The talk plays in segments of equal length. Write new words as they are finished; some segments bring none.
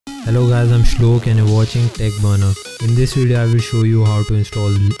Hello guys, I'm Shlok and you're watching Tech Burner. In this video I will show you how to install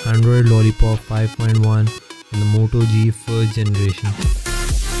Android Lollipop 5.1 in the Moto G first generation.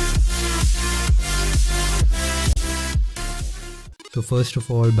 So first of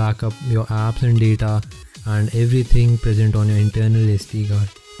all, back up your apps and data and everything present on your internal SD card.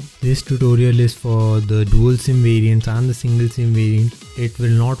 This tutorial is for the dual SIM variants and the single SIM variant. It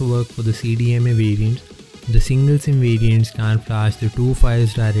will not work for the CDMA variants. The single SIM variants can flash the two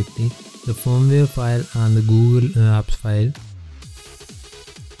files directly, the firmware file and the Google Apps file.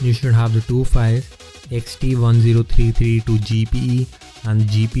 You should have the two files, Xt1033 to GPE and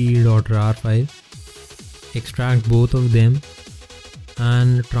GPE.rar file. Extract both of them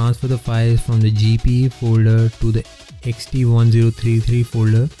and transfer the files from the GPE folder to the Xt1033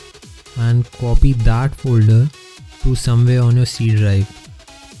 folder and copy that folder to somewhere on your C drive.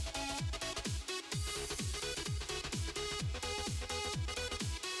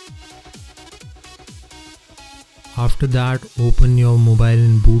 After that, open your mobile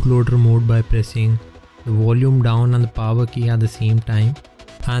in bootloader mode by pressing the volume down and the power key at the same time,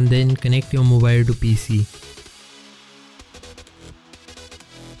 and then connect your mobile to PC.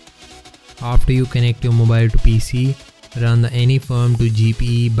 After you connect your mobile to PC, run the ANYFIRM to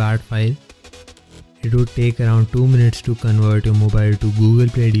GPE.bat file. It would take around 2 minutes to convert your mobile to Google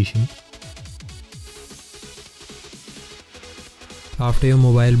Play Edition. After your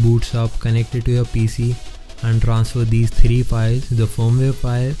mobile boots up, connect it to your PC and transfer these three files, the firmware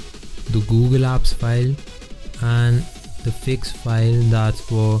file, the Google Apps file and the fix file that's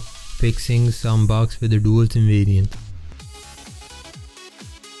for fixing some bugs with the dual SIM variant.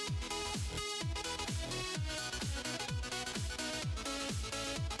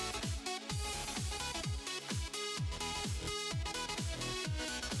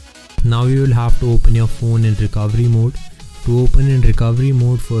 Now you will have to open your phone in recovery mode. To open in recovery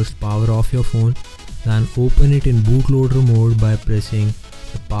mode, first power off your phone, then open it in bootloader mode by pressing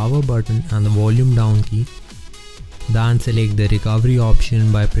the power button and the volume down key. Then select the recovery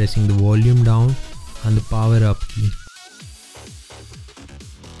option by pressing the volume down and the power up key.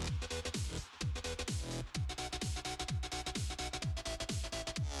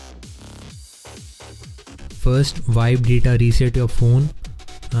 First wipe data reset your phone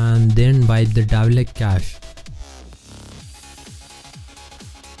and then wipe the davilec cache.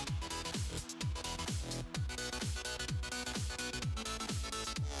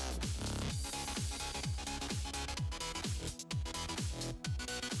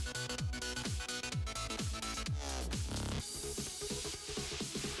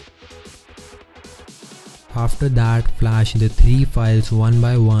 After that, flash the three files one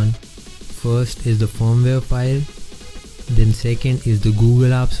by one. First is the firmware file, then second is the Google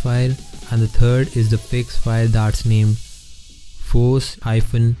Apps file, and the third is the fix file that's named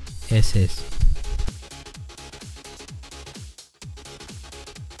force-ss.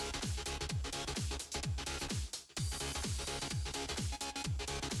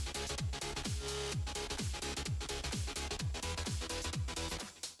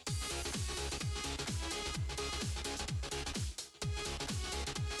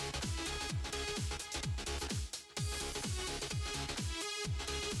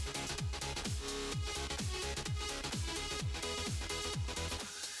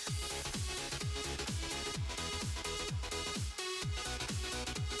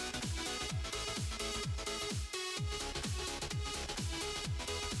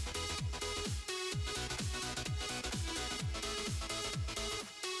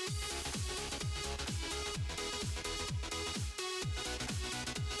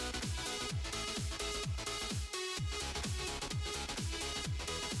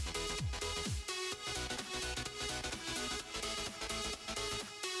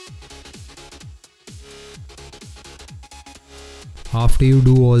 After you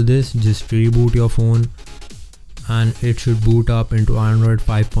do all this, just reboot your phone and it should boot up into Android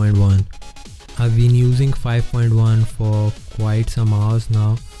 5.1. I've been using 5.1 for quite some hours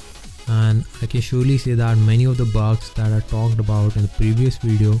now, and I can surely say that many of the bugs that I talked about in the previous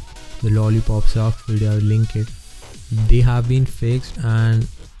video, the Lollipop sucks video, I will link it, they have been fixed, and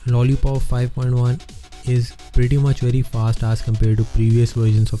Lollipop 5.1 is pretty much very fast as compared to previous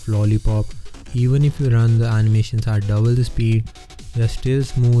versions of Lollipop. Even if you run the animations at double the speed, they are still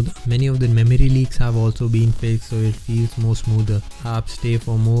smooth. Many of the memory leaks have also been fixed, so it feels more smoother. Apps stay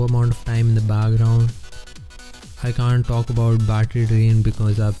for more amount of time in the background. I can't talk about battery drain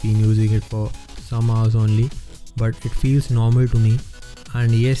because I've been using it for some hours only, but it feels normal to me.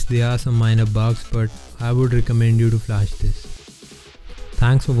 And yes, there are some minor bugs, but I would recommend you to flash this.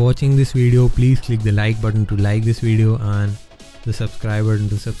 Thanks for watching this video. Please click the like button to like this video and the subscribe button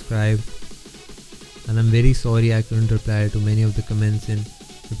to subscribe. And I'm very sorry I couldn't reply to many of the comments in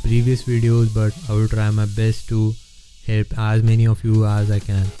the previous videos, but I will try my best to help as many of you as I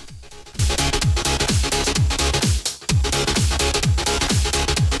can.